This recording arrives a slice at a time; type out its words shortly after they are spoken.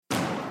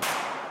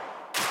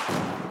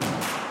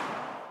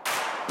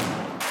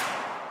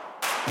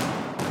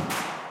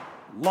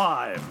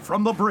Live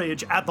from the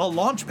bridge at the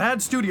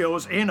Launchpad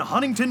Studios in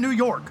Huntington, New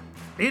York,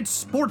 it's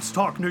Sports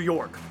Talk New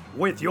York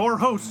with your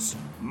hosts,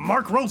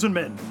 Mark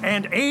Rosenman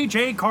and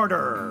AJ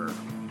Carter.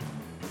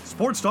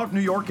 Sports Talk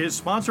New York is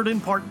sponsored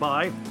in part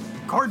by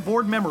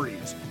Cardboard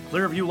Memories,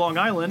 Clearview, Long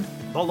Island,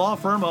 the law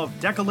firm of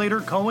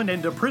Decolator, Cohen,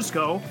 and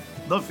DePrisco,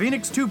 the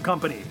Phoenix Tube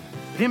Company,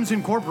 PIMS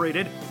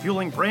Incorporated,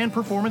 fueling brand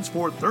performance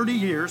for 30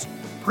 years,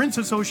 Prince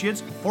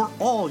Associates for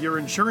all your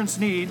insurance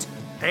needs,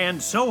 and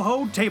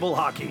Soho Table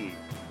Hockey.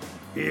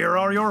 Here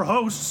are your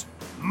hosts,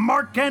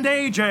 Mark and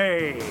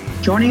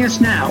AJ. Joining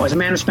us now is a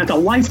man who spent a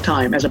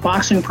lifetime as a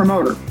boxing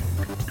promoter.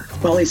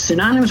 While he's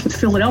synonymous with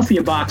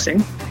Philadelphia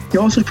boxing, he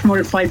also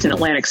promoted fights in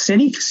Atlantic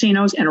City,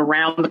 casinos, and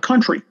around the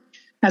country.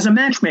 As a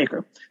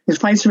matchmaker, his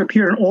fights have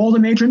appeared on all the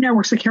major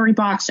networks that carry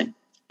boxing: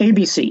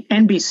 ABC,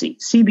 NBC,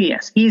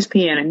 CBS,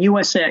 ESPN, and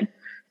USA,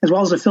 as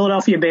well as the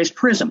Philadelphia-based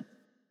Prism.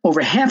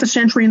 Over half a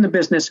century in the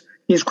business,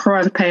 he has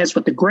crossed paths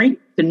with the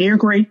great, the near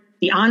great,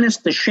 the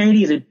honest, the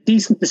shady, the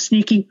decent, the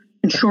sneaky.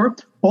 In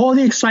short, all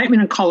the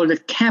excitement and color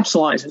that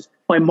capsulizes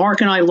why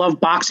Mark and I love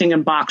boxing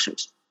and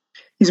boxers.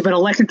 He's been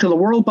elected to the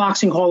World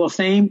Boxing Hall of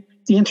Fame,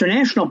 the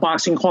International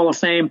Boxing Hall of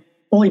Fame.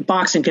 Only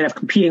boxing can have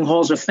competing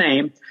halls of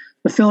fame.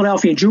 The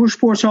Philadelphia Jewish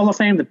Sports Hall of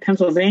Fame, the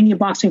Pennsylvania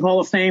Boxing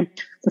Hall of Fame,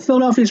 the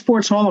Philadelphia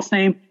Sports Hall of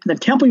Fame, and the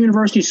Temple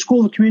University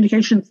School of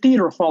Communication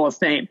Theater Hall of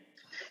Fame.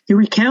 He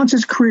recounts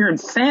his career in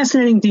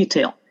fascinating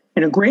detail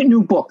in a great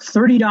new book,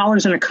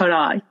 $30 and a Cut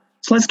Eye.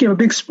 So let's give a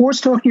big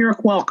Sports Talk New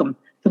York welcome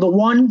to the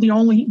one, the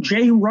only,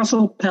 J.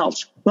 Russell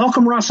Peltz.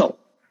 Welcome, Russell.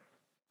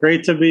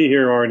 Great to be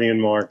here, Arnie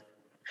and Mark.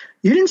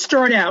 You didn't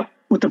start out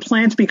with the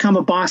plan to become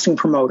a boxing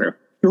promoter.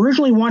 You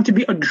originally wanted to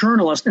be a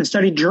journalist and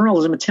studied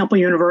journalism at Temple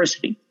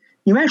University.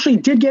 You actually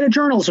did get a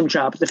journalism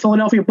job at the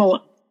Philadelphia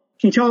Bulletin.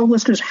 Can you tell our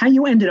listeners how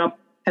you ended up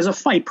as a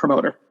fight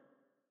promoter?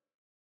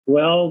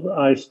 Well,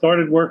 I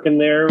started working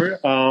there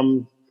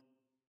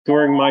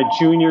during my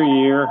junior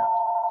year.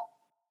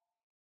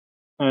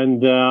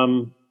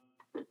 And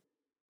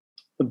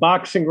the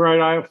boxing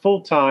writer,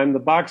 full-time, the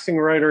boxing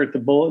writer at the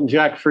Bulletin,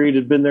 Jack Freed,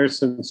 had been there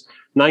since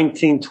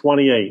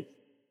 1928.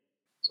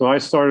 So I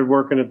started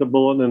working at the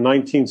Bulletin in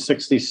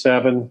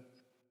 1967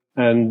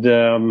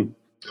 and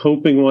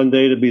hoping one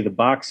day to be the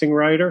boxing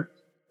writer.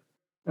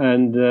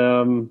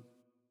 And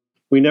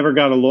we never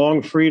got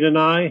along, Freed and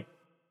I,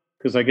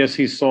 because I guess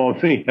he saw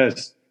me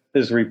as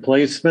his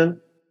replacement.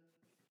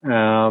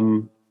 I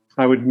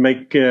would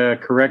make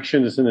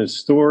corrections in his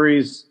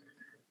stories.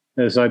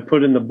 As I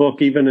put in the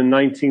book, even in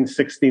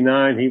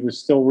 1969, he was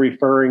still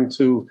referring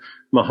to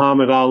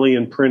Muhammad Ali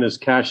in print as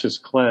Cassius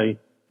Clay.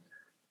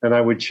 And I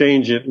would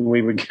change it and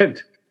we would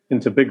get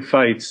into big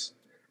fights.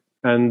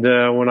 And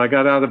when I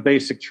got out of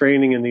basic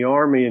training in the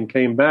Army and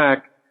came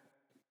back,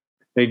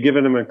 they'd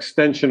given him an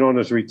extension on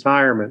his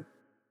retirement.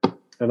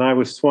 And I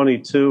was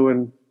 22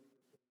 and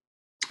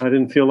I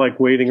didn't feel like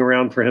waiting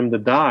around for him to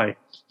die.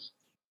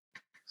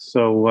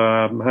 So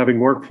having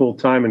worked full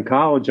time in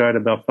college, I had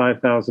about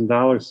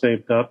 $5,000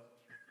 saved up,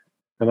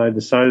 and I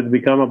decided to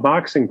become a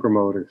boxing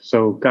promoter.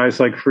 So guys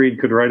like Freed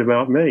could write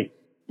about me.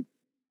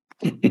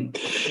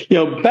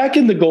 Back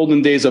in the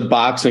golden days of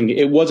boxing,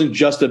 it wasn't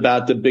just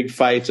about the big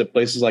fights at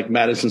places like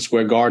Madison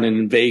Square Garden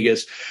in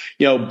Vegas.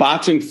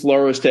 Boxing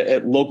flourished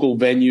at local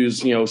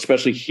venues,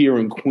 especially here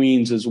in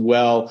Queens as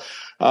well.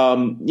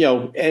 And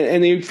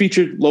they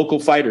featured local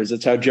fighters.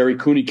 That's how Jerry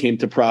Cooney came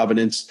to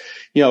Providence.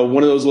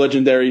 One of those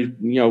legendary,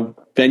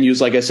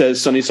 venues, like I said,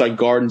 Sunnyside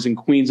Gardens in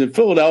Queens and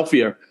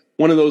Philadelphia.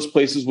 One of those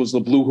places was the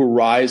Blue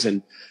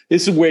Horizon.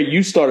 This is where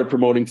you started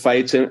promoting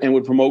fights and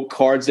would promote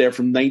cards there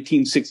from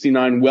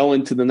 1969 well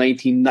into the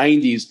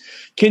 1990s.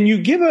 Can you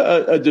give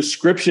a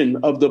description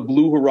of the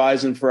Blue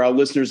Horizon for our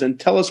listeners and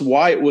tell us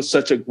why it was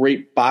such a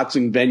great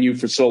boxing venue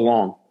for so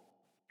long?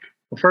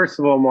 Well, first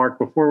of all, Mark,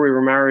 before we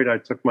were married, I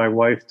took my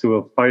wife to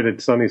a fight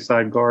at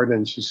Sunnyside Garden,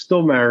 and she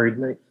still married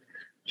me.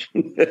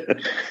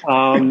 The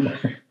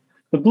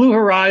Blue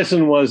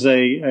Horizon was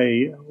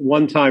a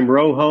one-time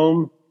row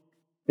home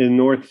in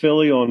North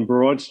Philly on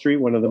Broad Street,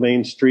 one of the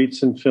main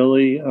streets in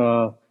Philly.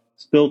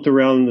 It's built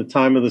around the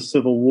time of the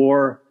Civil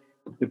War.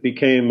 It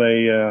became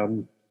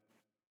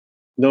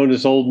known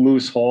as Old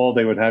Moose Hall.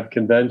 They would have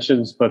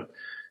conventions, but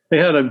they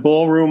had a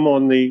ballroom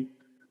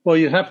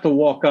you have to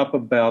walk up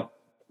about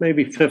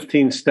maybe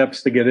 15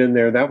 steps to get in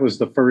there. That was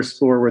the first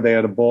floor where they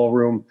had a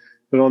ballroom.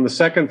 But on the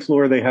second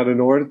floor, they had an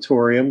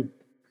auditorium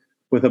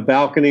with a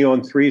balcony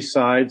on three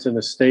sides and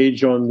a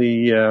stage on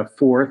the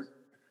fourth.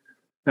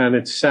 And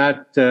it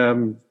sat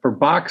for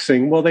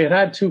boxing. Well, they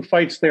had two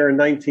fights there in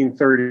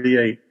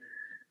 1938,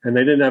 and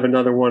they didn't have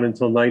another one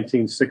until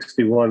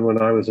 1961 when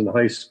I was in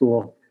high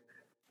school.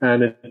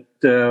 And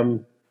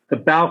the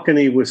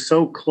balcony was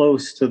so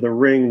close to the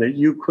ring that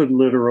you could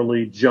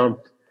literally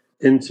jump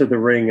into the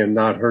ring and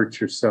not hurt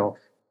yourself.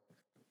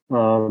 It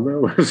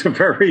was a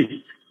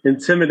very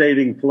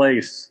intimidating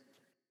place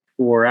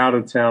for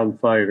out-of-town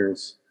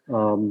fighters.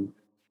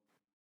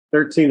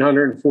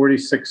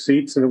 1,346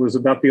 seats, and it was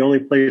about the only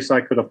place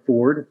I could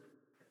afford.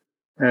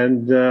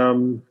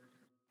 And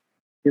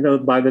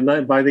by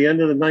the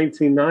end of the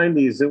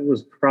 1990s, it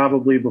was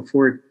probably,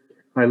 before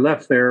I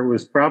left there, it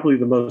was probably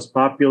the most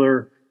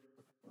popular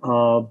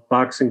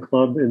boxing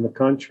club in the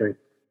country.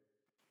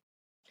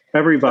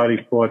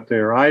 Everybody fought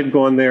there. I had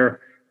gone there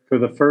for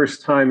the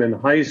first time in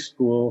high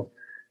school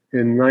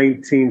in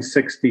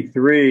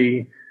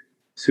 1963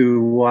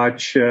 to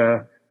watch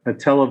a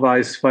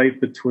televised fight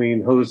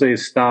between Jose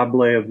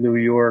Stable of New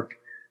York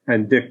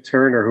and Dick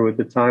Turner, who at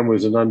the time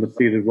was an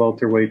undefeated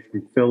welterweight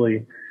from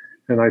Philly.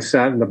 And I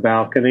sat in the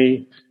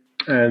balcony.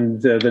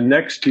 And the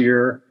next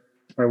year,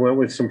 I went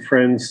with some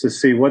friends to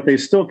see what they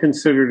still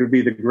consider to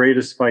be the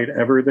greatest fight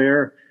ever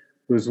there.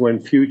 It was when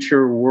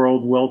future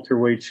world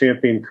welterweight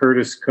champion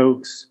Curtis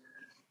Coates,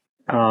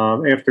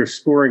 after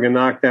scoring a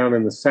knockdown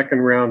in the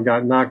second round,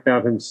 got knocked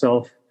out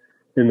himself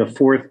in the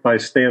fourth by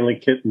Stanley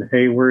Kitten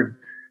Hayward.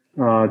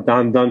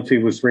 Don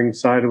Dunphy was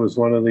ringside. It was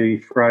one of the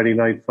Friday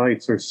night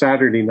fights, or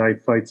Saturday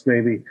night fights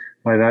maybe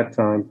by that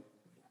time.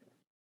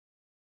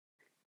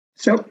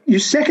 So your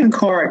second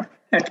card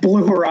at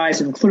Blue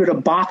Horizon included a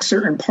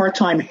boxer and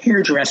part-time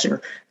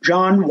hairdresser,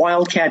 John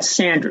Wildcat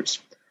Sanders.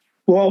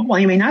 Well, while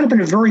he may not have been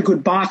a very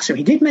good boxer,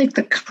 he did make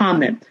the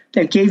comment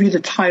that gave you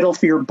the title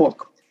for your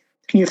book.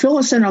 Can you fill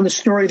us in on the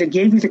story that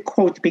gave you the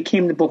quote that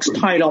became the book's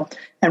title,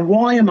 and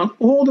why, among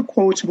all the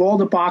quotes of all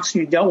the boxers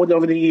you dealt with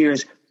over the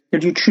years,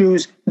 did you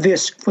choose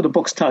this for the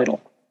book's title?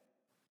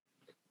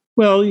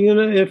 Well,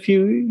 if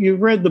you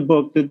read the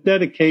book, the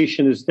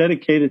dedication is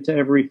dedicated to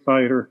every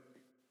fighter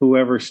who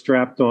ever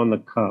strapped on the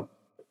cup.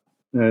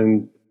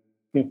 And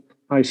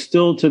I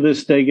still to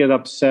this day get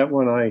upset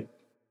when I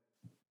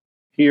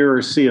hear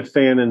or see a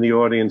fan in the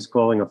audience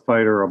calling a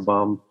fighter a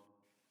bum,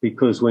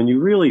 because when you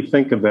really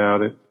think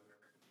about it,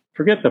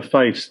 forget the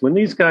fights. When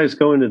these guys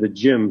go into the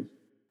gym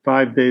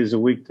 5 days a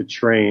week to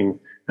train,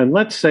 and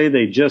let's say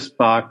they just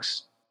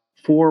box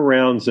 4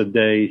 rounds a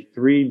day,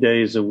 3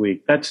 days a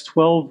week, that's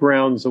 12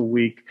 rounds a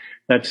week.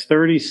 That's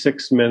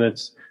 36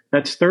 minutes.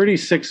 That's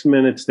 36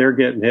 minutes they're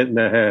getting hit in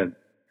the head.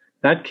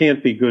 That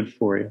can't be good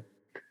for you.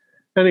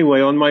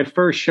 Anyway, on my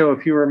first show,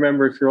 if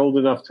you're old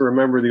enough to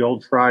remember the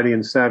old Friday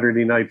and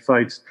Saturday night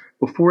fights,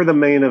 before the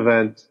main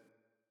event,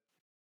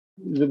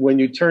 when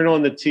you turn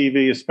on the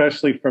TV,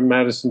 especially from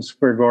Madison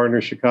Square Garden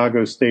or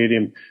Chicago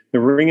Stadium, the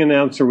ring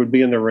announcer would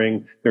be in the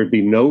ring. There'd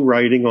be no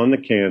writing on the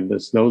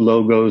canvas, no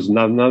logos,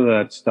 none of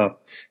that stuff.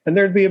 And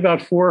there'd be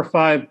about 4 or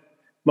 5,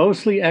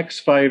 mostly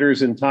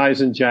ex-fighters in ties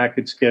and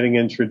jackets getting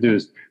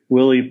introduced.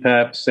 Willie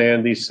Pep,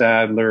 Sandy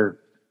Sadler,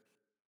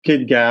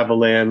 Kid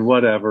Gavilan,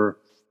 whatever.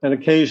 And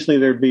occasionally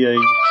there'd be a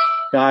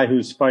guy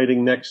who's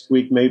fighting next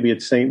week, maybe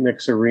at St.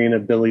 Nick's Arena,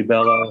 Billy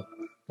Bello.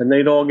 And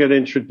they'd all get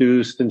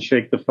introduced and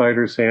shake the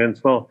fighters'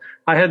 hands. Well,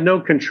 I had no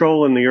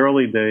control in the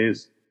early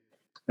days.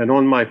 And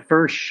on my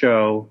first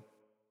show,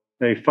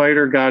 a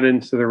fighter got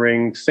into the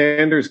ring.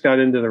 Sanders got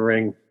into the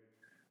ring,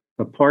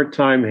 a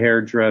part-time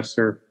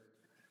hairdresser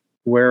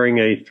wearing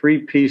a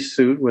 3-piece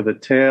suit with a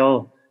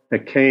tail, a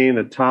cane,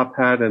 a top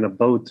hat, and a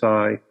bow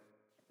tie.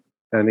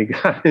 And he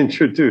got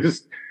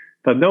introduced.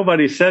 But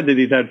nobody said that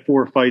he'd had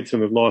 4 fights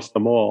and had lost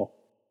them all.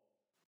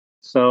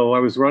 So I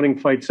was running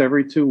fights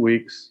every 2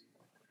 weeks.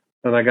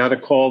 And I got a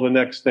call the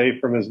next day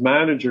from his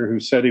manager who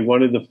said he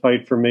wanted to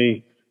fight for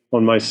me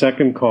on my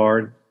second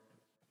card.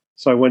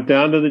 So I went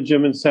down to the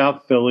gym in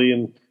South Philly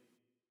and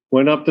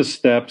went up the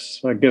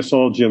steps. I guess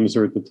all gyms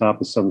are at the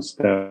top of some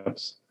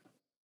steps.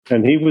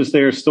 And he was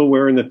there still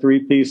wearing the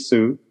 3-piece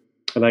suit.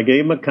 And I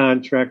gave him a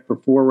contract for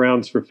 4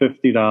 rounds for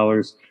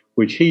 $50,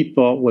 which he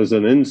thought was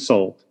an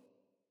insult.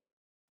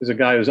 There's a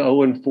guy who's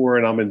 0-4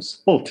 and I'm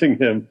insulting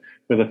him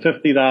with a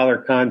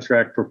 $50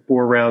 contract for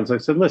 4 rounds. I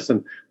said,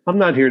 listen, I'm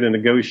not here to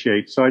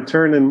negotiate. So I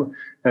turned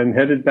and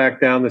headed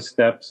back down the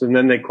steps. And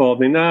then they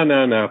called me,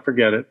 no,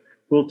 forget it.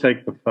 We'll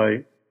take the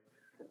fight.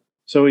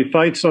 So he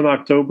fights on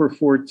October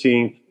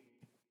 14th,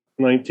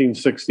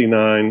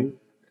 1969.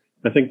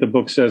 I think the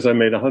book says I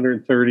made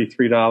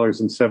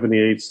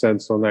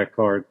 $133.78 on that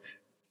card.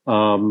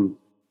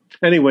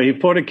 Anyway, he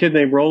fought a kid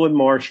named Roland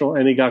Marshall,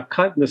 and he got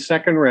cut in the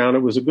second round.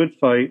 It was a good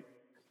fight.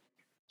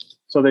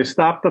 So they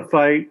stopped the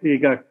fight. He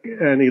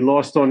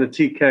lost on a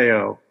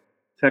TKO,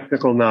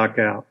 technical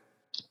knockout,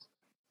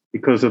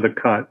 because of the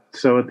cut.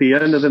 So at the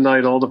end of the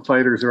night, all the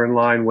fighters are in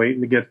line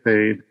waiting to get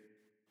paid.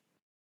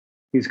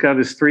 He's got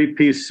his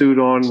 3-piece suit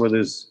on with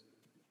his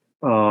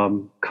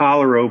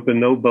collar open,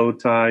 no bow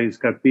tie. He's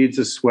got beads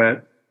of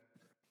sweat,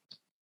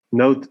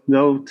 no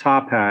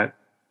top hat.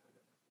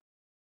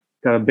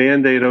 Got a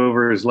Band-Aid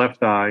over his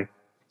left eye.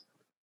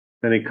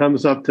 And he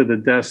comes up to the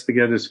desk to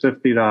get his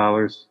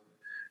 $50.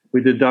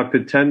 We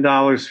deducted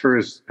 $10 for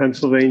his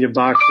Pennsylvania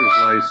boxer's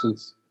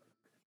license,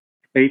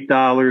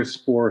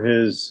 $8 for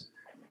his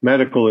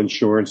medical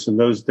insurance. In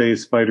those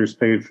days, fighters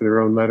paid for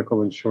their own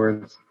medical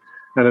insurance,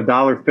 and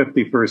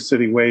 $1.50 for his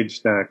city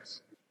wage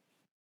tax.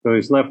 So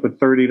he's left with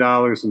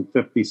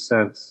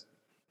 $30.50.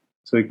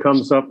 So he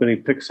comes up and he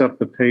picks up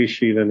the pay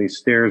sheet and he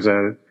stares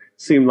at it.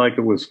 Seemed like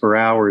it was for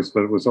hours,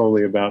 but it was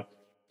only about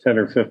 10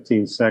 or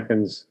 15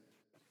 seconds.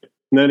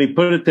 And then he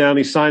put it down,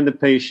 he signed the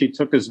pay sheet,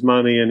 took his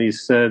money, and he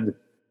said,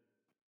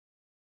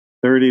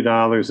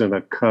 $30 and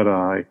a cut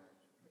eye.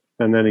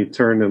 And then he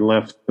turned and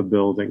left the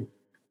building.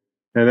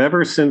 And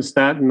ever since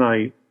that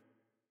night,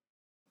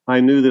 I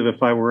knew that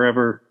if I were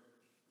ever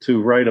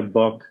to write a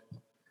book,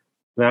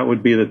 that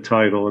would be the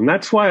title. And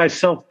that's why I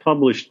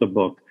self-published the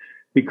book,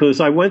 because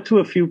I went to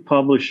a few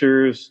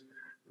publishers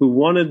who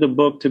wanted the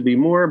book to be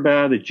more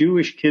about a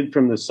Jewish kid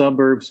from the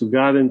suburbs who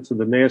got into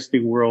the nasty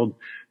world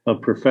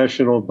of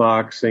professional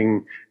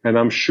boxing. And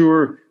I'm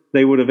sure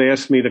they would have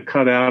asked me to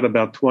cut out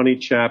about 20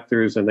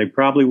 chapters, and they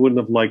probably wouldn't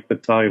have liked the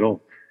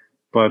title.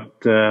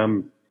 But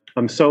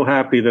I'm so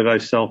happy that I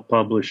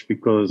self-published,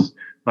 because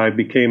I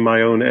became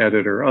my own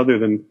editor, other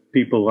than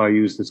people I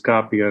used as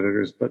copy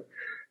editors. But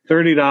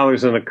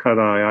 $30 and a cut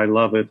eye, I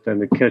love it,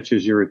 and it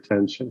catches your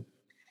attention.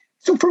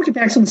 So before we get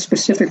back to some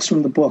specifics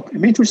from the book,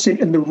 I'm interested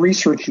in the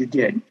research you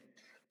did.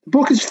 The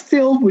book is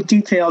filled with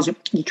details of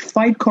each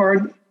fight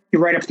card. You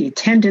write up the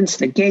attendance,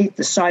 the gate,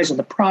 the size of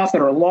the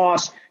profit or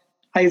loss.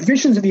 I have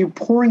visions of you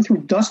pouring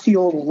through dusty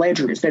old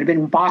ledgers that have been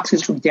in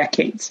boxes for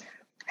decades.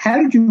 How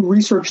did you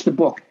research the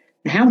book,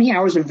 and how many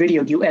hours of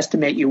video do you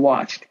estimate you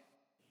watched?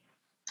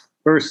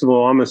 First of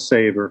all, I'm a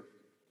saver.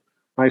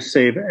 I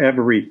save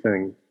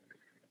everything.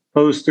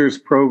 Posters,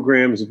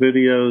 programs,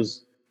 videos.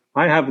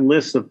 I have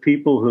lists of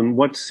people who and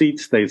what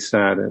seats they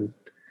sat in.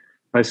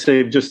 I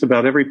save just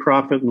about every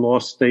profit and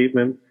loss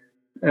statement,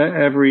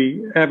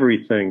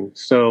 everything.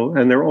 So,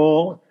 and they're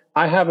all,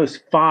 I have a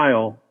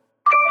file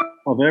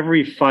of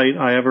every fight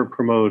I ever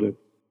promoted.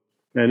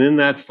 And in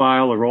that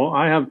file are all,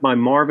 I have my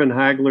Marvin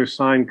Hagler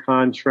signed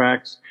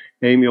contracts,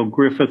 Emil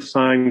Griffith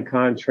signed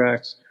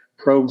contracts,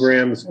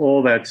 programs,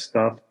 all that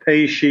stuff,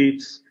 pay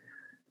sheets.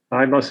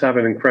 I must have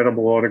an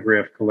incredible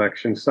autograph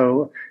collection.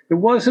 So it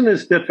wasn't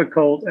as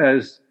difficult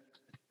as,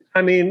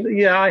 I mean,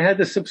 yeah, I had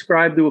to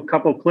subscribe to a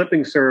couple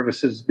clipping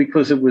services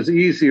because it was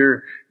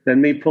easier than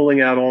me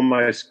pulling out all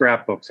my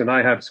scrapbooks. And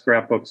I have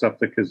scrapbooks up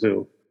the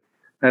kazoo.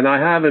 And I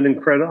have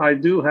I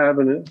do have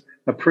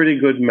a pretty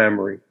good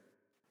memory.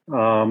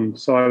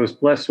 So I was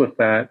blessed with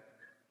that.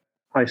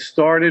 I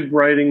started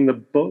writing the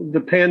book.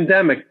 The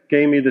pandemic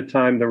gave me the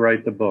time to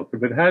write the book.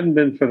 If it hadn't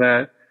been for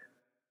that,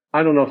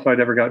 I don't know if I'd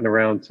ever gotten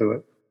around to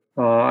it.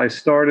 I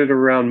started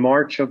around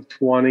March of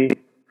 20,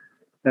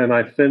 and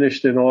I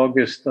finished in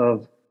August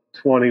of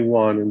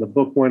 21. And the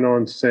book went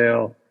on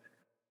sale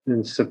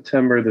in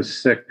September the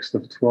 6th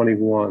of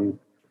 21.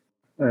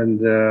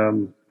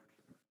 And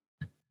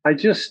I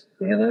just,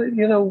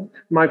 you know,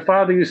 my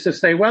father used to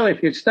say, well,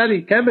 if you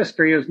studied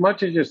chemistry as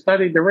much as you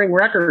studied the Ring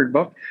Record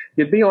book,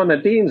 you'd be on the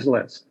dean's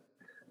list.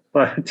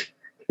 But,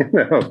 you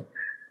know,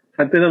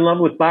 I've been in love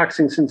with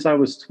boxing since I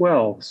was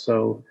 12.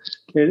 So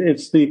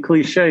it's the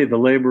cliche, the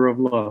labor of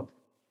love.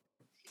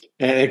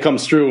 And it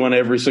comes through on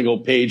every single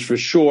page for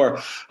sure.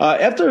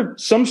 After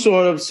some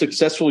sort of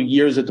successful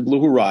years at the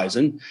Blue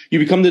Horizon, you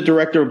become the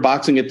director of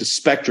boxing at the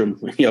Spectrum.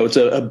 You know, it's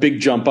a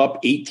big jump up,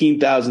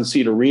 18,000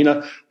 seat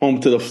arena, home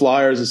to the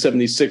Flyers, the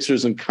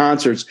 76ers, and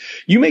concerts.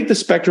 You make the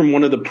Spectrum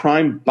one of the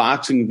prime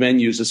boxing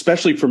venues,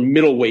 especially for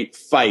middleweight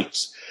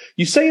fights.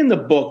 You say in the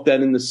book that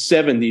in the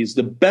 70s,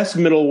 the best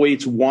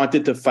middleweights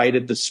wanted to fight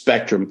at the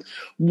Spectrum.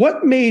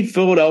 What made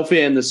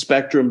Philadelphia and the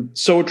Spectrum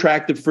so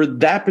attractive for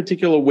that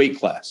particular weight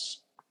class?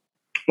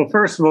 Well,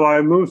 first of all,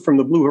 I moved from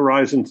the Blue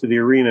Horizon to the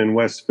arena in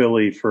West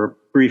Philly for a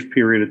brief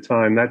period of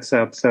time. That's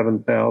out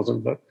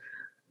 7,000. But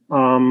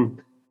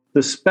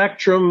the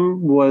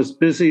Spectrum was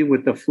busy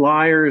with the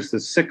Flyers, the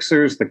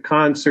Sixers, the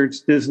concerts,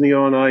 Disney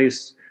on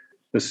Ice,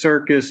 the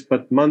circus.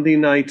 But Monday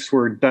nights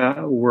were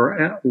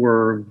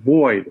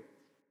void.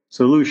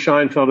 So Lou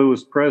Scheinfeld, who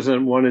was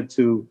president, wanted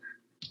to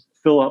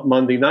fill up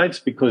Monday nights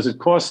because it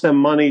cost them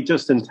money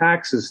just in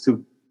taxes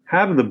to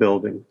have the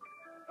building.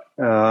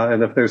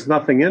 And if there's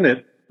nothing in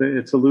it,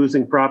 it's a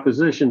losing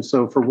proposition.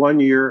 So for 1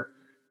 year,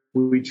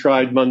 we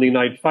tried Monday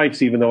night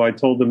fights, even though I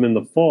told them in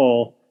the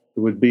fall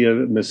it would be a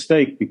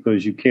mistake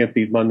because you can't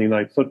beat Monday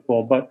night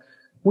football. But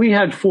we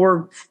had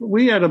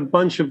a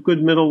bunch of good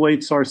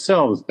middleweights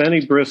ourselves.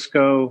 Benny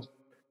Briscoe,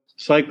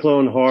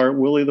 Cyclone Hart,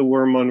 Willie the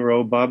Worm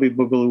Monroe, Bobby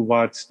Boogaloo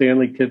Watts,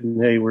 Stanley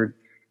Kitten Hayward.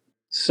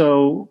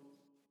 So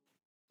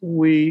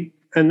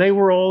and they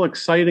were all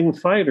exciting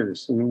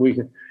fighters.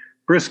 And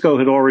Briscoe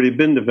had already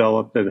been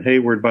developed at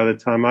Hayward by the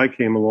time I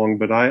came along,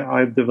 but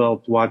I've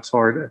developed Watts,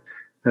 Hart,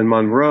 and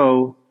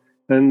Monroe,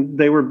 and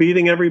they were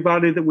beating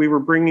everybody that we were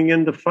bringing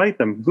in to fight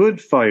them.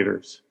 Good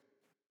fighters,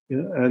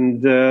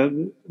 and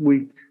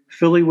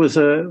Philly was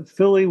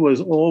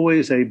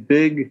always a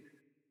big,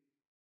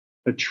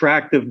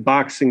 attractive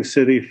boxing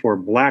city for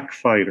black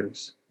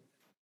fighters.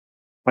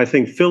 I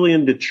think Philly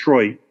and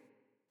Detroit,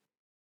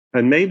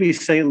 and maybe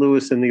St.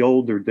 Louis in the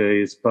older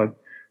days, but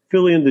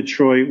Philly and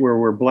Detroit,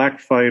 where black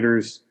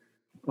fighters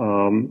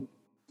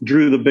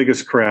drew the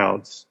biggest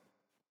crowds.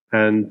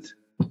 And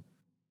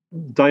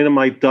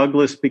Dynamite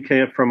Douglas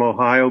from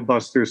Ohio.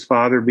 Buster's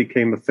father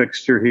became a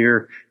fixture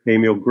here.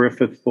 Emil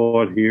Griffith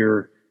fought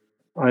here.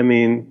 I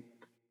mean,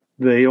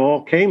 they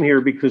all came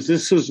here because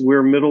this is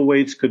where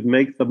middleweights could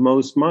make the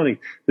most money.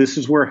 This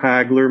is where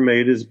Hagler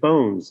made his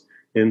bones,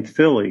 in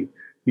Philly.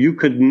 You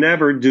could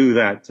never do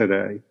that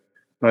today.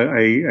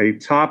 A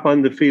top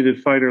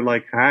undefeated fighter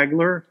like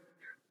Hagler,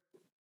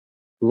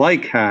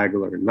 not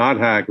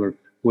Hagler,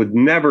 would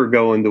never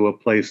go into a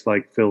place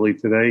like Philly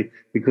today,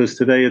 because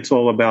today it's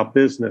all about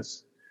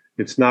business.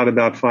 It's not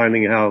about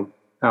finding out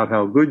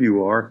how good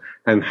you are.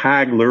 And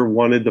Hagler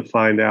wanted to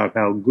find out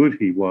how good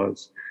he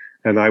was.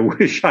 And I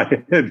wish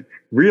I had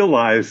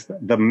realized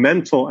the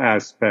mental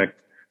aspect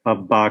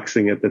of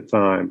boxing at the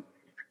time.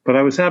 But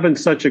I was having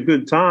such a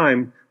good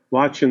time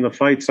watching the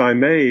fights I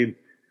made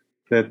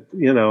that,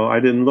 I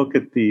didn't look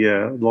at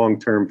the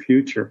long-term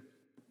future.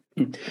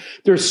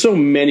 There's so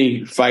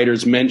many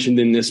fighters mentioned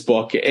in this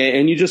book,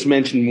 and you just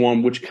mentioned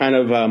one which kind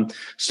of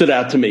stood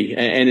out to me,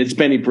 and it's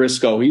Benny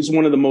Briscoe. He's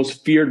one of the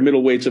most feared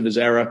middleweights of his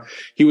era.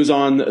 He was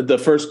on the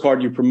first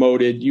card you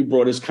promoted. You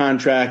brought his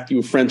contract. You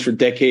were friends for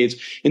decades.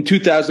 In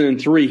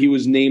 2003, he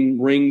was named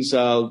Ring's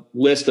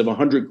list of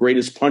 100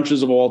 greatest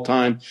punchers of all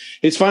time.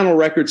 His final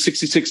record,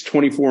 66,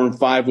 24, and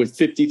 5 with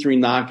 53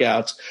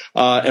 knockouts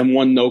and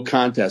 1 no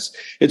contest.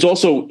 It's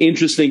also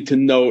interesting to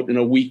note in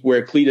a week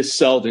where Cletus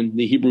Selden,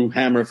 the Hebrew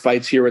Hammer,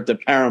 fights here at the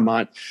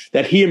Paramount,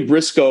 that he and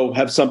Briscoe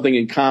have something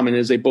in common,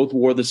 as they both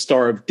wore the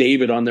Star of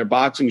David on their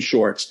boxing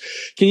shorts.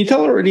 Can you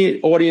tell our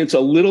audience a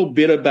little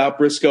bit about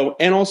Briscoe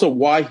and also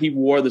why he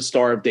wore the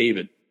Star of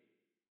David?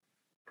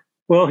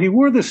 Well, he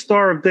wore the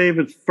Star of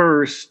David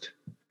first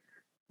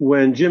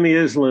when Jimmy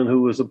Island,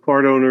 who was a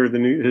part owner of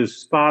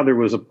his father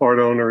was a part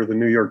owner of the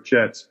New York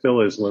Jets, Phil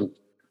Island,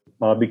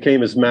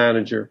 became his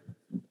manager.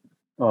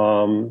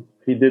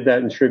 He did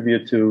that in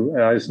tribute to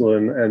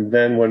Island. And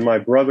then when my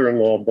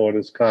brother-in-law bought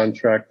his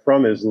contract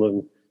from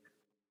Island,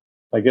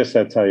 I guess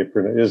that's how you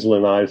pronounce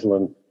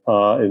Island,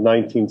 in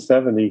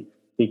 1970,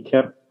 he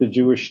kept the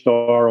Jewish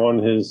Star on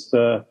his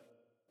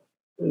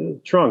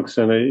trunks.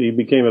 And he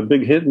became a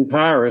big hit in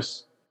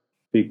Paris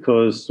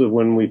because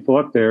when we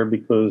fought there,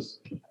 because,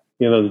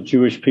 the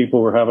Jewish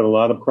people were having a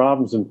lot of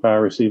problems in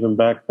Paris even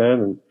back then,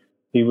 and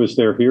he was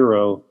their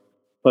hero.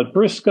 But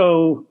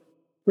Briscoe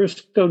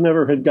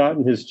never had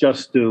gotten his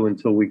just due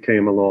until we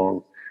came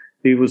along.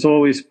 He was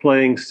always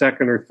playing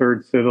second or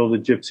third fiddle to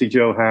Gypsy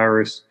Joe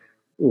Harris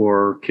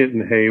or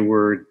Kitten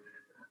Hayward.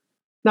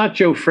 Not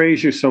Joe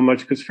Frazier so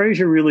much, because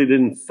Frazier really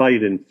didn't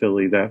fight in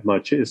Philly that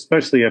much,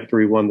 especially after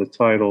he won the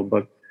title.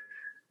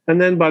 And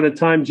then by the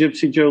time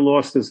Gypsy Joe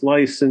lost his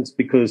license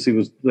because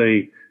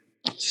they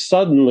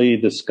suddenly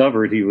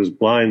discovered he was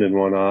blind in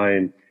one eye,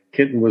 and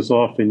Kitten was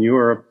off in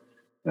Europe,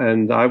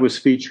 and I was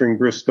featuring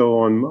Briscoe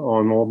on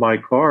all my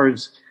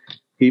cards,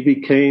 he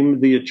became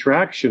the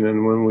attraction.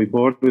 And when we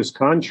bought his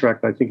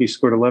contract, I think he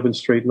scored 11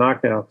 straight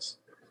knockouts.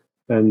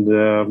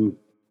 And,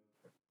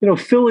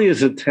 Philly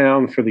is a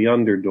town for the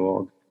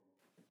underdog.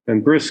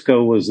 And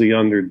Briscoe was the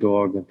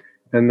underdog.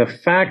 And the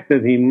fact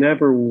that he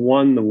never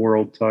won the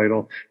world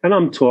title, and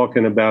I'm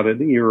talking about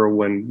an era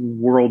when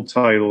world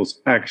titles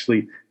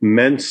actually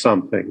meant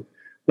something,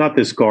 not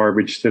this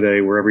garbage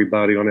today where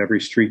everybody on every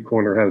street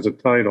corner has a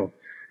title.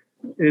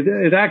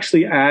 It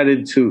actually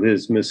added to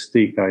his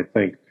mystique, I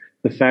think,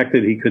 the fact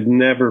that he could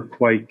never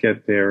quite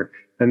get there,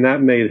 and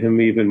that made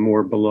him even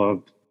more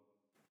beloved.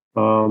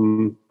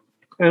 And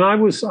I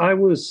was,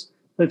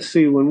 let's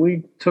see, when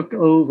we took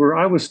over,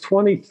 I was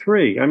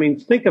 23. I mean,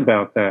 think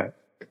about that.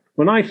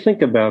 When I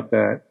think about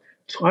that,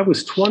 I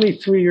was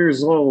 23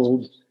 years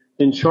old,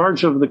 in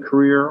charge of the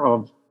career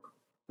of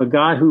a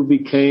guy who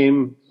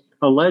became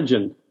a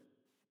legend.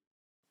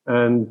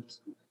 And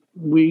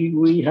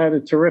we had a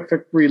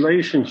terrific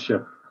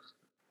relationship.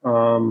 We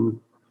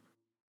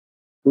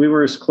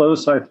were as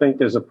close, I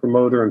think, as a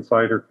promoter and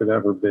fighter could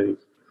ever be,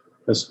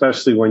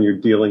 especially when you're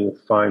dealing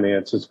with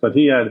finances. But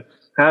he had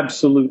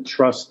absolute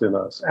trust in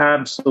us,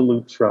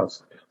 absolute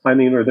trust. I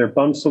mean, are there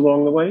bumps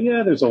along the way?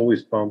 Yeah, there's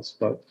always bumps,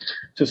 but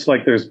just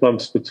like there's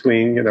bumps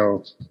between,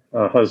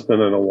 a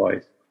husband and a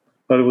wife.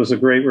 But it was a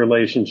great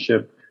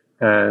relationship,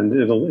 and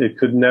it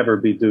could never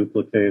be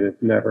duplicated,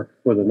 never,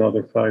 with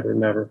another fighter,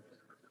 never.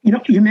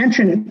 You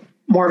mentioned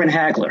Marvin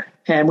Hagler,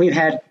 and we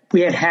had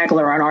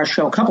Hagler on our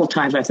show a couple of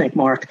times, I think,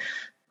 Mark.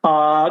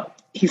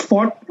 He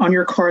fought on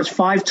your cards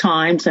 5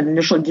 times and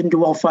initially didn't do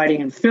well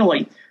fighting in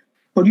Philly.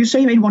 Would you say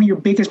you made one of your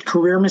biggest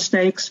career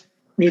mistakes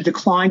when you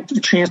declined the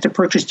chance to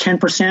purchase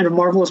 10% of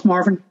Marvelous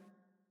Marvin?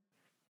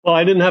 Well,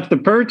 I didn't have to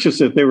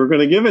purchase it. They were going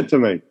to give it to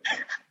me.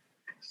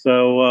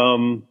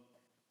 So,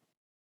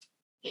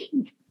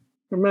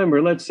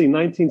 remember, let's see,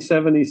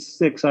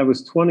 1976, I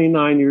was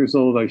 29 years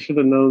old. I should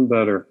have known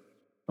better.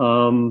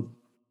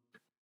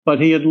 But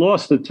he had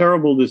lost a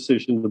terrible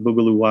decision to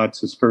Boogaloo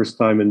Watts his first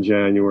time in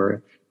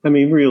January. I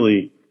mean,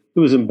 really, it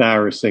was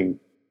embarrassing.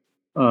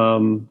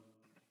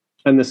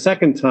 And the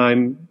second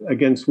time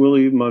against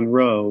Willie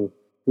Monroe,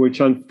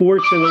 which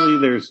unfortunately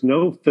there's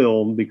no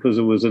film because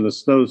it was in a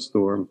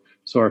snowstorm,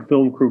 so our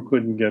film crew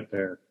couldn't get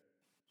there.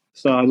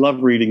 So I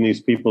love reading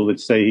these people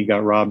that say he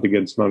got robbed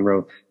against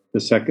Monroe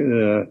the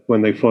second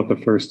when they fought the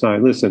first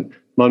time. Listen,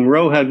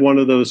 Monroe had one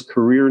of those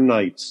career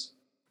nights.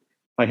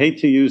 I hate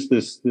to use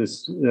this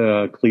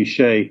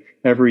cliche,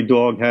 every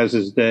dog has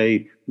his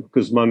day,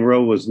 because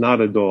Monroe was not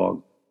a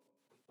dog.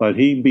 But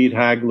he beat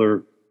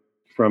Hagler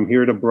from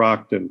here to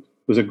Brockton.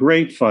 It was a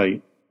great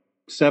fight.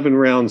 7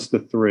 rounds to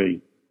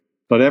 3,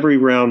 but every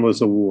round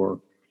was a war.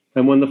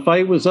 And when the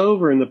fight was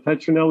over and the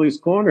Petronellis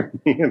cornered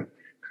me, and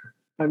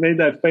I made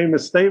that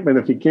famous statement,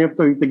 if you can't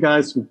beat the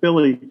guys from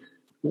Philly,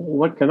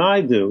 what can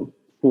I do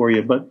for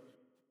you?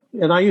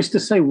 And I used to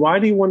say, why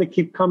do you want to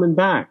keep coming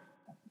back?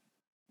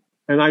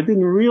 And I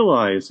didn't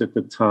realize at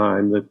the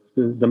time that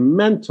the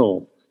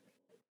mental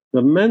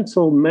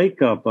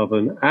makeup of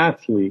an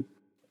athlete,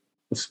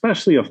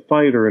 especially a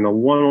fighter in a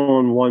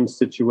one-on-one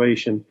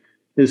situation,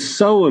 is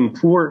so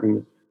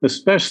important,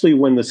 especially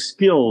when the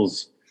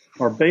skills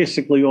are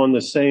basically on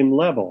the same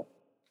level.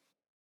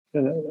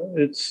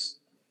 And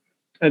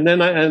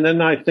then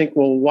I think,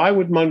 well, why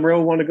would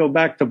Monroe want to go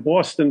back to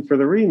Boston for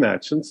the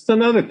rematch? And it's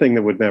another thing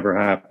that would never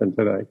happen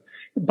today.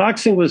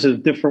 Boxing was a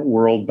different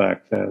world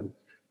back then.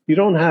 You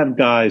don't have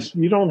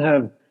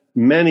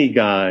many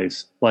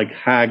guys like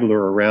Hagler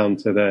around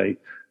today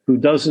who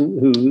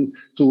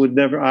would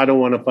never, I don't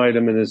want to fight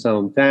him in his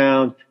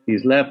hometown.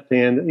 He's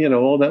left-handed,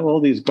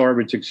 all these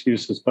garbage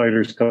excuses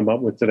fighters come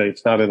up with today.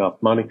 It's not enough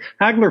money.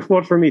 Hagler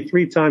fought for me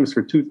 3 times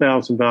for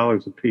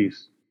 $2,000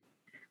 apiece.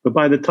 But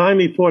by the time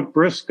he fought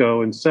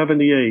Briscoe in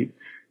 78,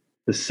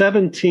 the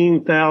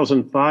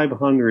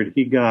 $17,500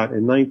 he got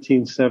in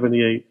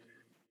 1978,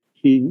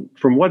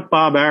 from what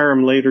Bob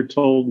Arum later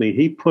told me,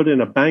 he put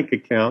in a bank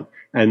account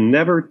and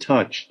never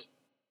touched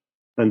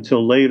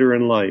until later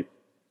in life.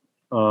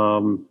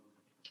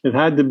 It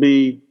had to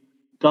be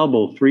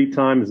 3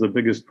 times the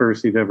biggest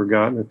purse he'd ever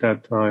gotten at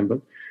that time.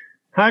 But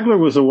Hagler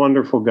was a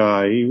wonderful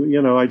guy.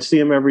 I'd see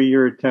him every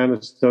year at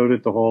Canastota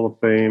at the Hall of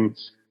Fame.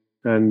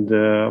 And,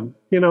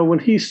 when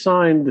he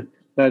signed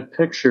that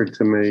picture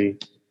to me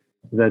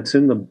that's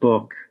in the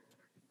book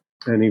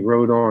and he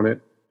wrote on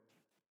it,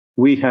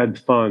 "We had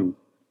fun."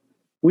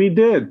 We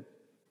did.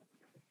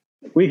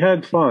 We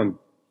had fun.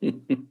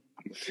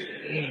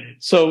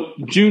 So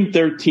June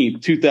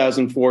 13th,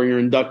 2004, you're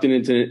inducted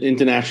into the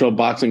International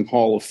Boxing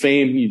Hall of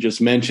Fame. You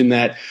just mentioned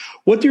that.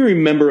 What do you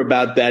remember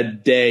about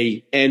that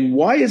day, and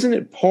why isn't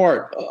it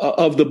part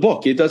of the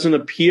book? It doesn't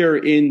appear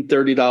in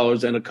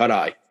 $30 and a Cut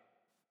Eye.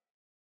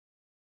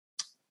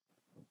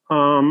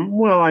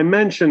 Well, I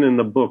mentioned in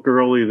the book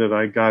early that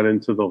I got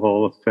into the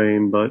Hall of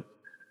Fame, but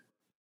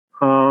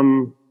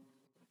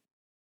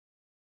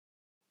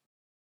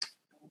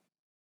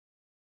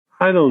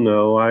I don't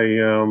know.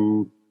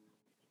 I'm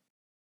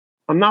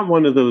not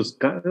one of those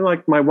guys.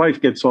 Like, my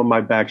wife gets on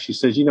my back. She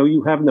says,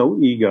 you have no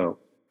ego.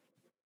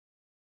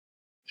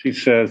 She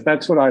says,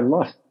 that's what I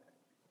love.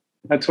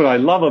 That's what I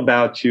love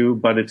about you,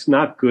 but it's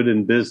not good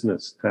in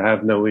business to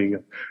have no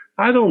ego.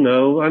 I don't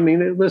know. I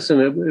mean, it was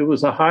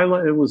a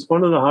highlight. It was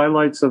one of the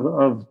highlights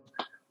of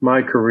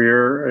my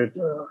career.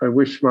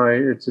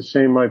 It's a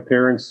shame my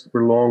parents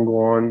were long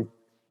gone.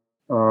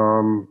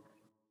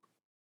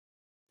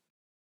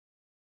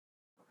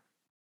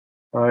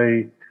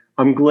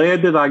 I'm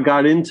glad that I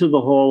got into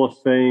the Hall of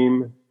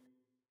Fame.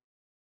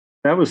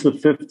 That was the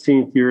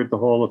 15th year at the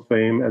Hall of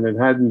Fame, and it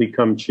hadn't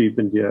become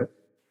cheapened yet.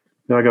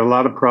 Now, I got a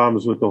lot of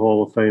problems with the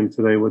Hall of Fame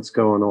today, what's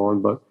going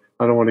on, but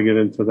I don't want to get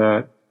into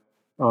that.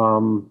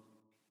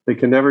 They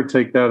can never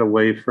take that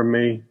away from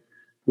me.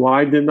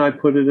 Why didn't I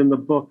put it in the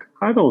book?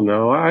 I don't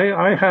know.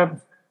 I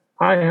have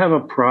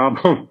a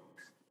problem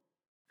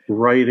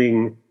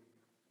writing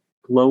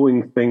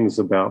glowing things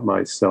about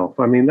myself.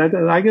 I mean,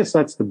 I guess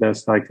that's the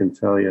best I can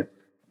tell you.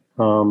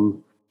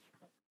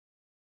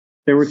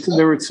 There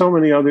were too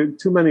many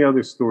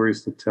other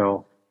stories to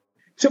tell.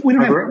 So we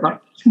don't have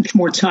too much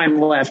more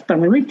time left, but I'm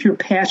going to read through a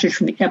passage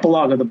from the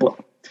epilogue of the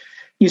book.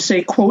 You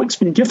say, quote, "It's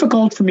been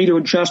difficult for me to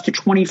adjust to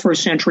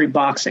 21st century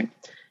boxing.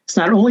 It's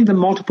not only the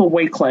multiple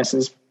weight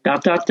classes, ...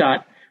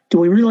 Do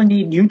we really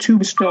need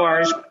YouTube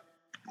stars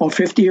or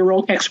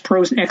 50-year-old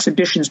ex-pros and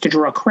exhibitions to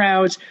draw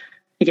crowds?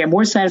 They get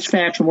more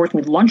satisfaction working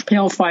with lunch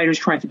pail fighters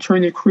trying to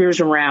turn their careers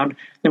around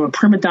than with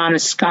prima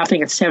donnas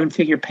scoffing at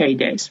 7-figure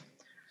paydays.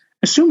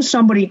 Assume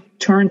somebody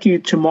turned to you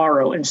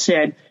tomorrow and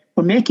said,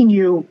 we're making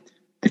you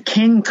the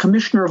king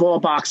commissioner of all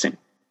boxing.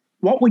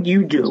 What would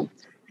you do?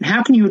 And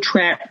how can you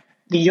attract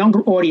the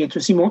younger audience who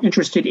seem more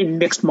interested in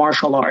mixed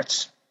martial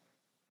arts?"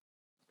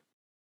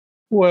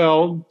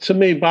 Well, to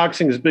me,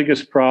 boxing's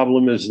biggest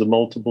problem is the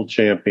multiple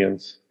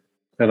champions.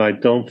 And I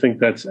don't think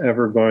that's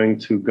ever going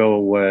to go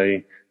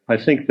away. I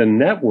think the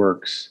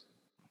networks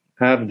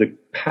have the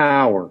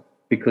power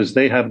because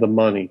they have the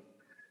money.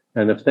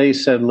 And if they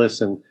said,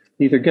 listen,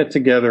 either get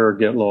together or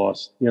get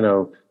lost,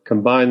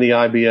 combine the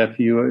IBF,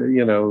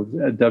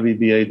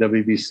 WBA,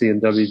 WBC,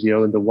 and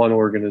WBO into one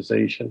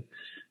organization.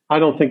 I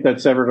don't think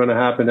that's ever going to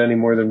happen any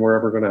more than we're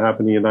ever going to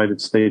happen in the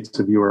United States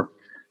of Europe.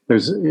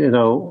 There's,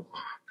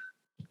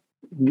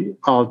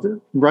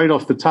 right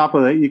off the top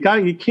of that,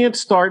 you can't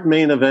start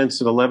main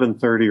events at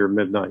 11:30 or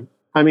midnight.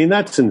 I mean,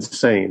 that's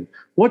insane.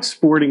 What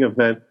sporting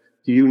event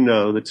do you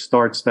know that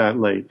starts that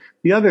late?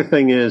 The other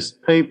thing is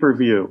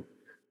pay-per-view.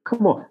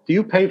 Come on. Do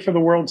you pay for the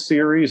World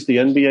Series, the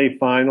NBA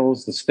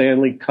Finals, the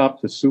Stanley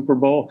Cup, the Super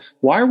Bowl?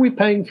 Why are we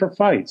paying for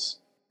fights?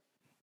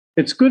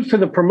 It's good for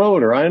the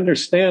promoter. I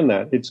understand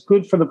that. It's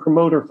good for the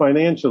promoter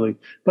financially,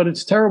 but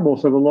it's terrible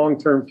for the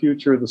long-term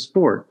future of the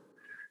sport.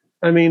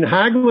 I mean,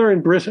 Hagler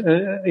and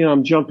Briscoe,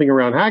 I'm jumping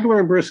around. Hagler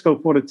and Briscoe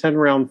fought a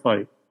 10-round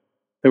fight.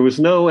 There was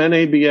no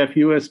NABF,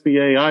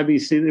 USBA,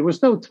 IBC. There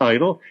was no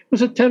title. It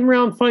was a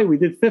 10-round fight. We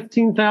did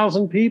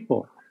 15,000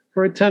 people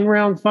for a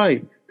 10-round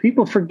fight.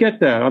 People forget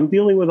that. I'm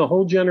dealing with a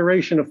whole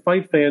generation of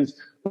fight fans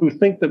who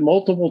think that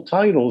multiple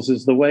titles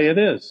is the way it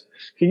is.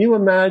 Can you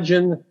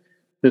imagine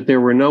that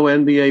there were no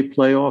NBA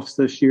playoffs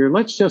this year?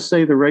 Let's just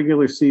say the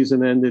regular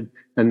season ended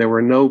and there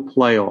were no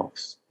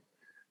playoffs.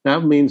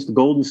 That means the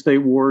Golden State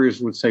Warriors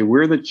would say,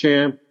 we're the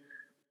champ.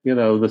 The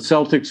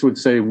Celtics would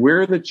say,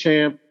 we're the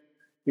champ.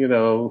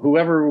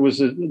 Whoever was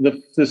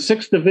the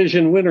six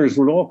division winners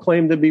would all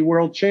claim to be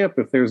world champ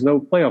if there's no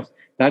playoffs.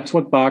 That's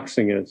what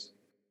boxing is.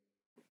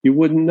 You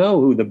wouldn't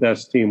know who the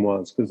best team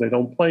was because they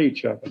don't play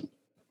each other.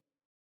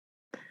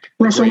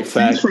 Russell,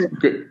 thanks for a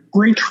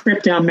great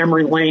trip down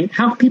memory lane.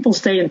 How can people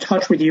stay in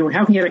touch with you, and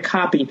how can you get a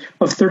copy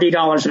of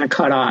 $30 in a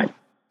Cut Eye?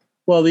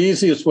 Well, the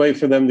easiest way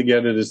for them to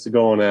get it is to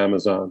go on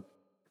Amazon.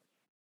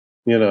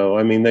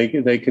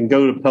 They can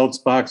go to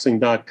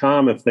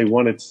peltzboxing.com if they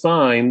want it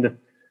signed,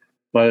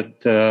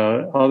 but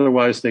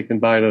otherwise they can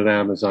buy it at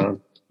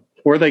Amazon.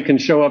 Or they can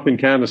show up in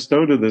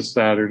Canastota this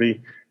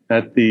Saturday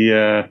at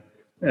the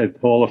at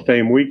Hall of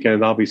Fame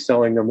weekend. I'll be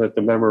selling them at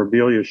the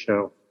memorabilia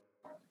show.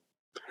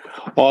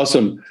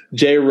 Awesome.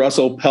 J.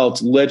 Russell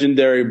Peltz,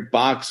 legendary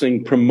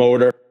boxing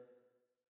promoter.